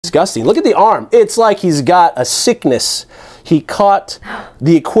disgusting. Look at the arm. It's like he's got a sickness. He caught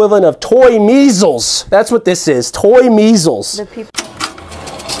the equivalent of toy measles. That's what this is, toy measles. The people.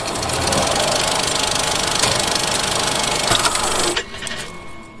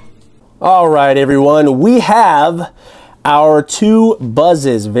 All right, everyone, we have our two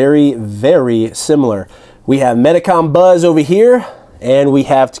buzzes, very, very similar. We have Medicom buzz over here, and we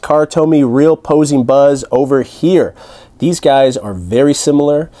have Takara Tomy real posing buzz over here. These guys are very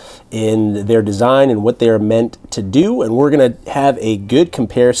similar in their design and what they're meant to do, and we're going to have a good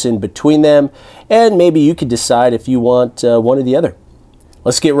comparison between them, and maybe you could decide if you want one or the other.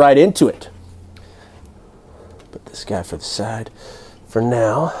 Let's get right into it. Put this guy for the side for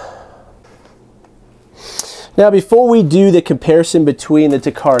now. Now, before we do the comparison between the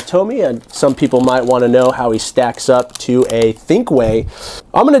Takara Tomy, and some people might want to know how he stacks up to a Thinkway,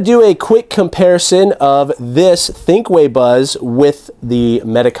 I'm going to do a quick comparison of this Thinkway buzz with the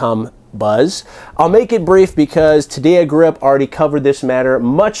Medicom buzz. I'll make it brief because Today I Grew Up already covered this matter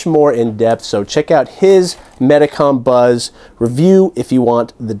much more in depth, so check out his Medicom buzz review if you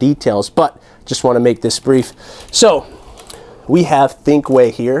want the details, but just want to make this brief. So, we have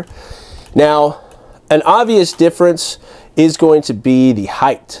Thinkway here. Now, an obvious difference is going to be the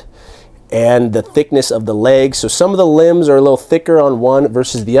height and the thickness of the legs. So some of the limbs are a little thicker on one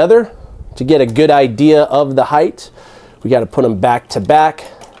versus the other. To get a good idea of the height, we got to put them back to back.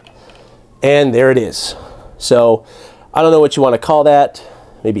 And there it is. So I don't know what you want to call that,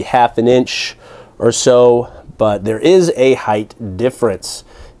 maybe ½ an inch or so, but there is a height difference.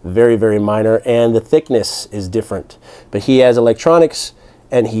 Very, very minor, and the thickness is different. But he has electronics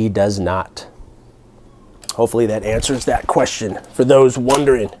and he does not. Hopefully that answers that question for those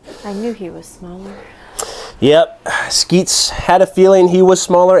wondering. I knew he was smaller. Yep, Skeets had a feeling he was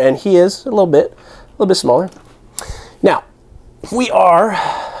smaller, and he is a little bit smaller. Now, we are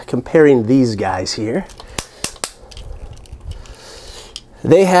comparing these guys here.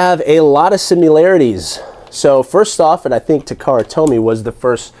 They have a lot of similarities. So first off, and I think Takara Tomy was the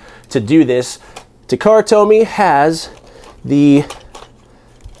first to do this, Takara Tomy has the,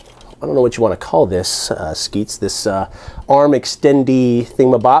 I don't know what you want to call this, Skeets, this arm extendy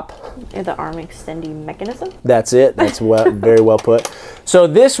thingamabop. The arm extendy mechanism? That's it. That's very well put. So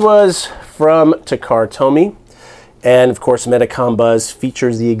this was from Takara Tomy, and of course Medicom buzz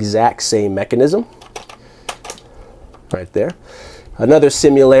features the exact same mechanism. Right there. Another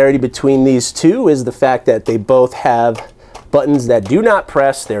similarity between these two is the fact that they both have buttons that do not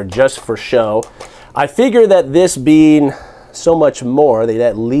press. They're just for show. I figure that this being so much more, they'd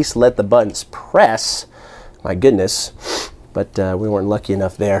at least let the buttons press. My goodness, but we weren't lucky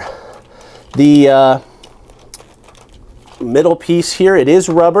enough there. The middle piece here, it is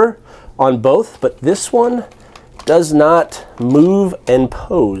rubber on both, but this one does not move and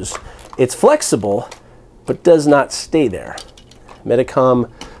pose. It's flexible, but does not stay there.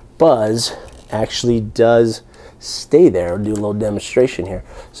 Medicom buzz actually does stay there. I'll do a little demonstration here.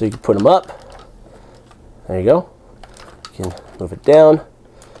 So you can put them up. There you go. You can move it down,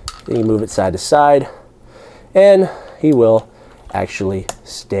 then you move it side to side, and he will actually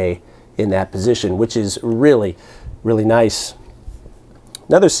stay in that position, which is really, really nice.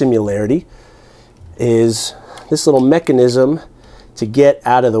 Another similarity is this little mechanism to get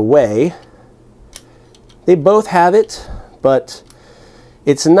out of the way. They both have it, but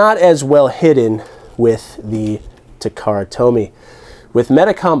it's not as well hidden with the Takara Tomy. With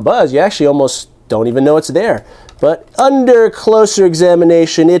Medicom buzz, you actually almost don't even know it's there. But under closer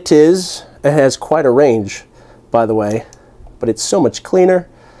examination, it has quite a range, by the way, but it's so much cleaner.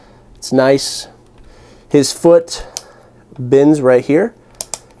 It's nice. His foot bends right here,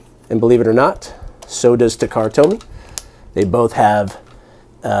 and believe it or not, so does Takara Tomy. They both have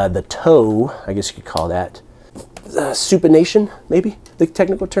the toe, I guess you could call that, supination, maybe the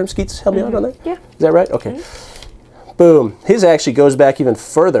technical term. Skeets, help me out on that? Yeah. Is that right? Okay. Boom. His actually goes back even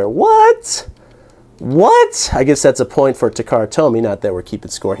further. What? What? I guess that's a point for Takara Tomy, not that we're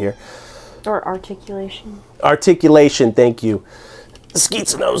keeping score here. Or articulation. Articulation, thank you.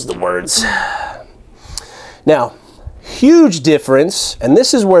 Skeets knows the words. Now, huge difference, and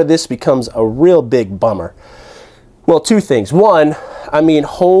this is where this becomes a real big bummer. Well, two things. One, I mean,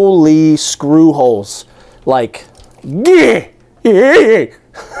 holy screw holes. Like, yeah.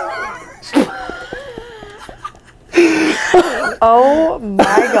 Oh my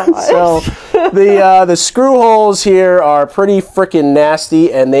god. So the screw holes here are pretty freaking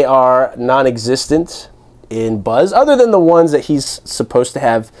nasty, and they are non-existent in buzz, other than the ones that he's supposed to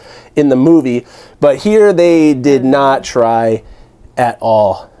have in the movie. But here they did not try at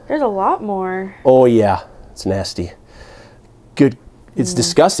all. There's a lot more. Oh yeah, it's nasty. Good It's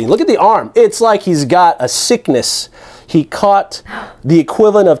disgusting. Look at the arm. It's like he's got a sickness. He caught the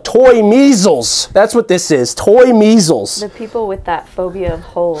equivalent of toy measles. That's what this is, toy measles. The people with that phobia of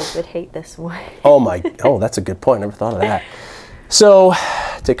holes would hate this one. Oh, that's a good point. Never thought of that. So,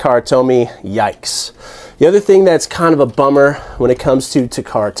 Takara Tomy, yikes. The other thing that's kind of a bummer when it comes to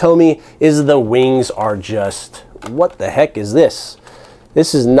Takara Tomy is the wings are just, what the heck is this?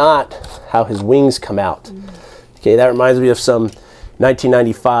 This is not how his wings come out. Okay, that reminds me of some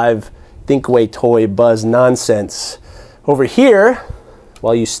 1995 Thinkway toy buzz nonsense. Over here,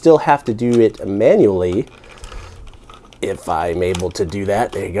 while you still have to do it manually, if I'm able to do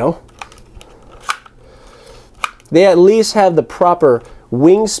that, there you go. They at least have the proper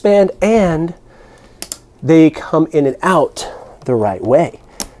wingspan and they come in and out the right way.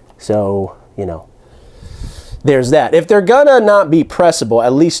 So, you know, there's that. If they're gonna not be pressable,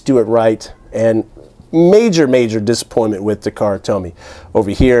 at least do it right. And major disappointment with Takara Tomy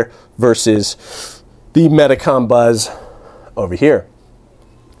over here versus the Medicom Buzz over here.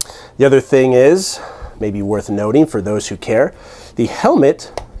 The other thing is, maybe worth noting for those who care, the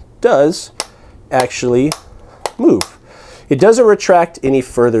helmet does actually move. It doesn't retract any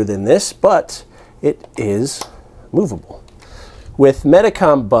further than this, but it is movable. With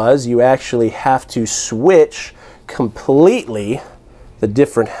Medicom Buzz, you actually have to switch completely the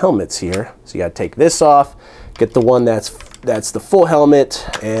different helmets here. So you got to take this off, get the one that's the full helmet,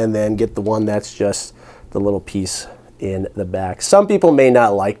 and then get the one that's just the little piece in the back. Some people may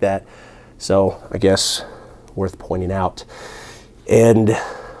not like that, so I guess worth pointing out. And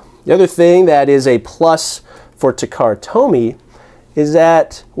the other thing that is a plus for Takara Tomy is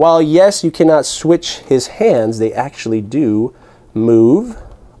that while yes, you cannot switch his hands, they actually do move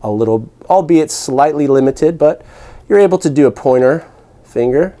a little, albeit slightly limited, but you're able to do a pointer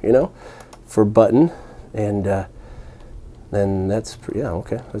finger, you know, for button, and then that's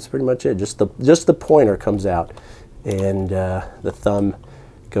okay. That's pretty much it. Just the pointer comes out, and the thumb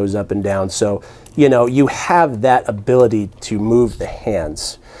goes up and down. So you know you have that ability to move the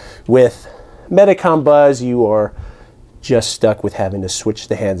hands. With Medicom Buzz, you are just stuck with having to switch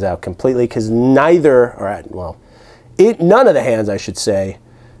the hands out completely because none of the hands, I should say,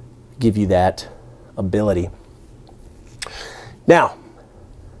 give you that ability. Now,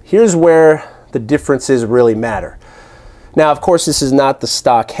 here's where the differences really matter. Now, of course, this is not the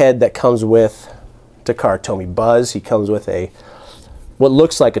stock head that comes with Takara Tomy Buzz. He comes with what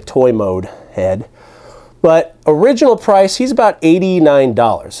looks like a toy mode head. But original price, he's about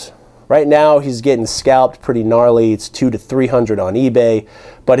 $89. Right now, he's getting scalped pretty gnarly. It's $200 to $300 on eBay.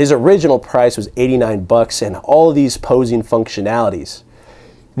 But his original price was $89 and all of these posing functionalities.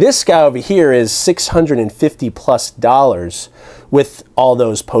 This guy over here is $650+ with all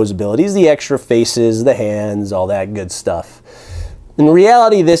those posabilities, the extra faces, the hands, all that good stuff. In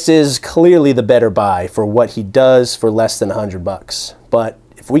reality, this is clearly the better buy for what he does for less than $100. But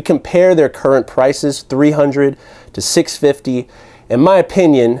if we compare their current prices, $300 to $650, in my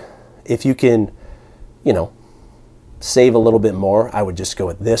opinion, if you can, you know, save a little bit more, I would just go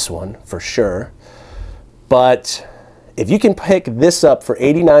with this one for sure. But if you can pick this up for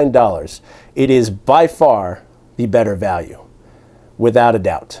 $89, it is by far the better value, without a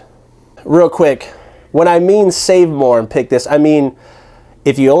doubt. Real quick, when I mean save more and pick this, I mean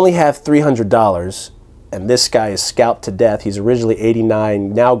if you only have $300 and this guy is scalped to death, he's originally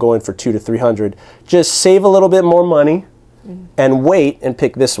 $89, now going for $200 to $300, just save a little bit more money and wait and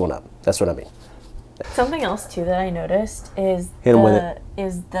pick this one up. That's what I mean. Something else too that I noticed is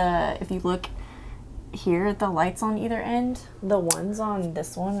if you look here, the lights on either end, the ones on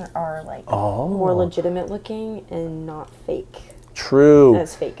this one are like more legitimate looking and not fake. True.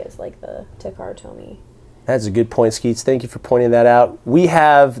 As fake as like the Takara Tomy. That's a good point, Skeets. Thank you for pointing that out. We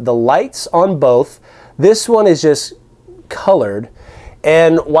have the lights on both. This one is just colored.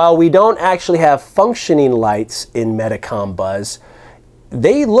 And while we don't actually have functioning lights in Medicom Buzz,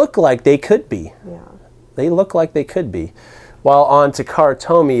 they look like they could be. Yeah. They look like they could be. While on Takara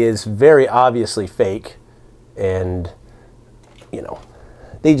Tomy is very obviously fake, and you know,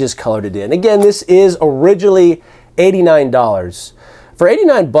 they just colored it in. Again, this is originally $89. For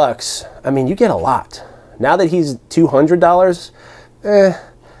 $89, I mean, you get a lot. Now that he's $200,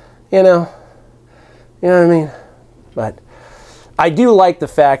 you know what I mean? But I do like the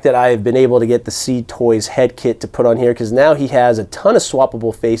fact that I've been able to get the C Toys head kit to put on here, because now he has a ton of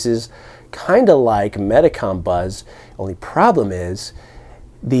swappable faces, kind of like Medicom Buzz. Only problem is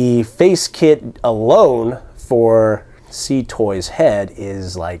the face kit alone for C Toys head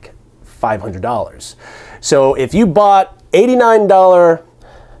is like $500. So if you bought $89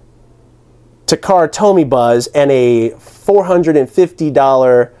 Takara Tomy Buzz and a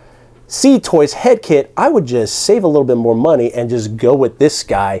 $450 Sea Toys head kit, I would just save a little bit more money and just go with this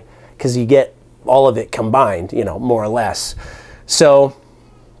guy because you get all of it combined, you know, more or less. So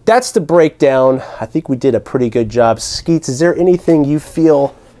that's the breakdown. I think we did a pretty good job. Skeets, is there anything you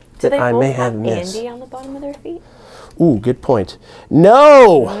feel that I may have missed? Andy on the bottom of their feet? Ooh, good point.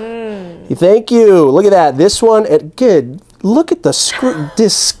 No! Thank you. Look at that. This one, good. Look at the screw.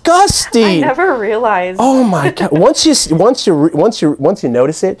 Disgusting. I never realized. Oh my God. Once you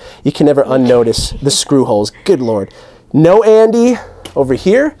notice it, you can never unnotice the screw holes. Good Lord. No Andy over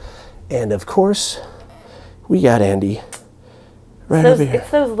here. And of course, we got Andy right over here.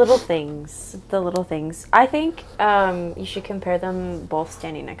 It's those little things. The little things. I think you should compare them both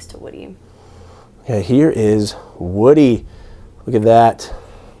standing next to Woody. Yeah, here is Woody. Look at that.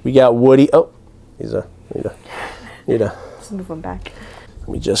 We got Woody. Oh, he's a need a. Just move him back. Let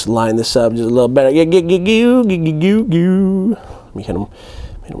me just line this up just a little better. Let me hit him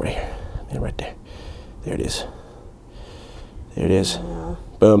right here. Hit him right there. There it is. There it is. Yeah.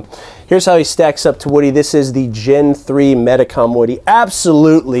 Boom. Here's how he stacks up to Woody. This is the Gen 3 Medicom Woody.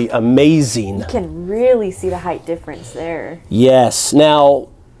 Absolutely amazing. You can really see the height difference there. Yes. Now,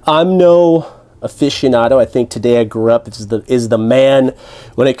 I'm no aficionado. I think Today I Grew Up is the man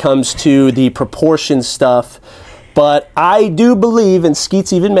when it comes to the proportion stuff. But I do believe, and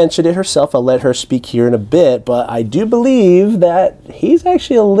Skeets even mentioned it herself, I'll let her speak here in a bit, but I do believe that he's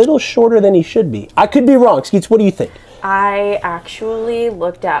actually a little shorter than he should be. I could be wrong. Skeets, what do you think? I actually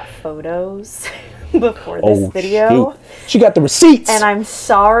looked at photos before this video. Shoot. She got the receipts. And I'm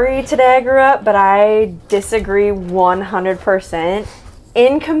sorry, Today I Grew Up, but I disagree 100%.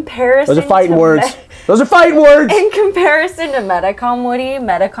 In comparison, those are fighting words. Those are fighting words. In comparison to Medicom Woody,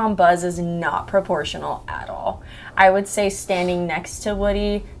 Medicom Buzz is not proportional at all. I would say standing next to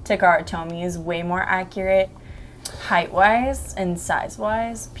Woody, Takara Tomy is way more accurate, height-wise and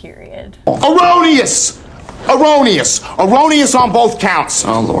size-wise. Period. Erroneous, erroneous, erroneous on both counts.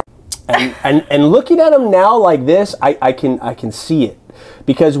 Oh Lord. And looking at him now like this, I can see it.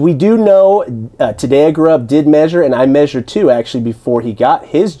 Because we do know Today I Grew Up did measure, and I measured too actually before he got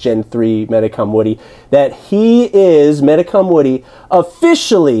his Gen 3 Medicom Woody, that he is, Medicom Woody,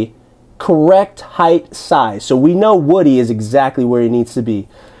 officially correct height size. So we know Woody is exactly where he needs to be.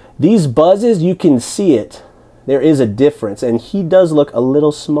 These buzzes, you can see it. There is a difference, and he does look a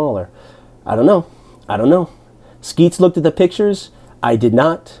little smaller. I don't know. I don't know. Skeets looked at the pictures. I did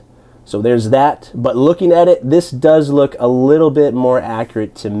not. So there's that, but looking at it, this does look a little bit more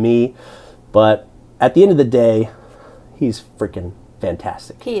accurate to me, but at the end of the day, he's freaking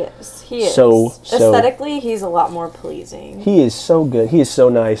fantastic. He is. He is. So aesthetically, he's a lot more pleasing. He is so good. He is so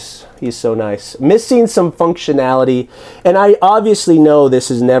nice. He's so nice. Missing some functionality, and I obviously know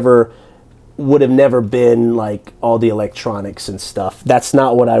this is would have never been like all the electronics and stuff. That's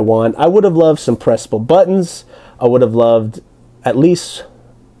not what I want. I would have loved some pressable buttons. I would have loved at least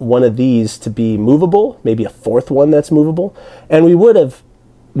one of these to be movable, maybe a fourth one that's movable, and we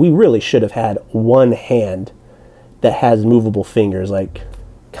really should have had one hand that has movable fingers. Like,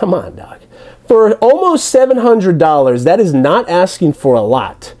 come on, Doc. For almost $700, that is not asking for a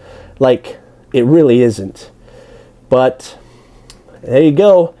lot. Like, it really isn't. But there you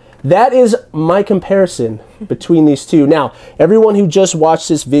go. That is my comparison between these two. Now, everyone who just watched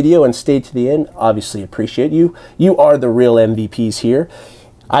this video and stayed to the end, obviously appreciate you. You are the real MVPs here.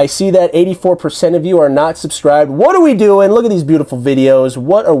 I see that 84% of you are not subscribed. What are we doing? Look at these beautiful videos.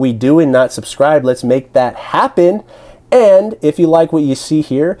 What are we doing not subscribed? Let's make that happen. And if you like what you see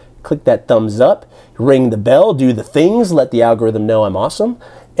here, click that thumbs up, ring the bell, do the things, let the algorithm know I'm awesome,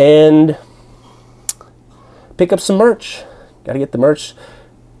 and pick up some merch. Got to get the merch.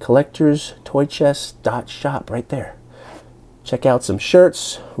 collectorstoychest.shop right there. Check out some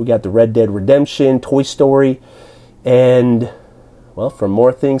shirts. We got the Red Dead Redemption, Toy Story, and well, for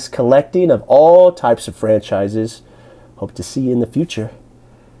more things collecting of all types of franchises, hope to see you in the future.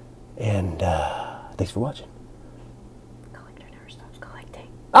 And thanks for watching. Collector never stops collecting.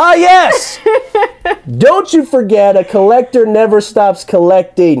 Ah, yes! Don't you forget, a collector never stops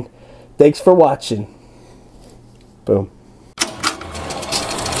collecting. Thanks for watching. Boom.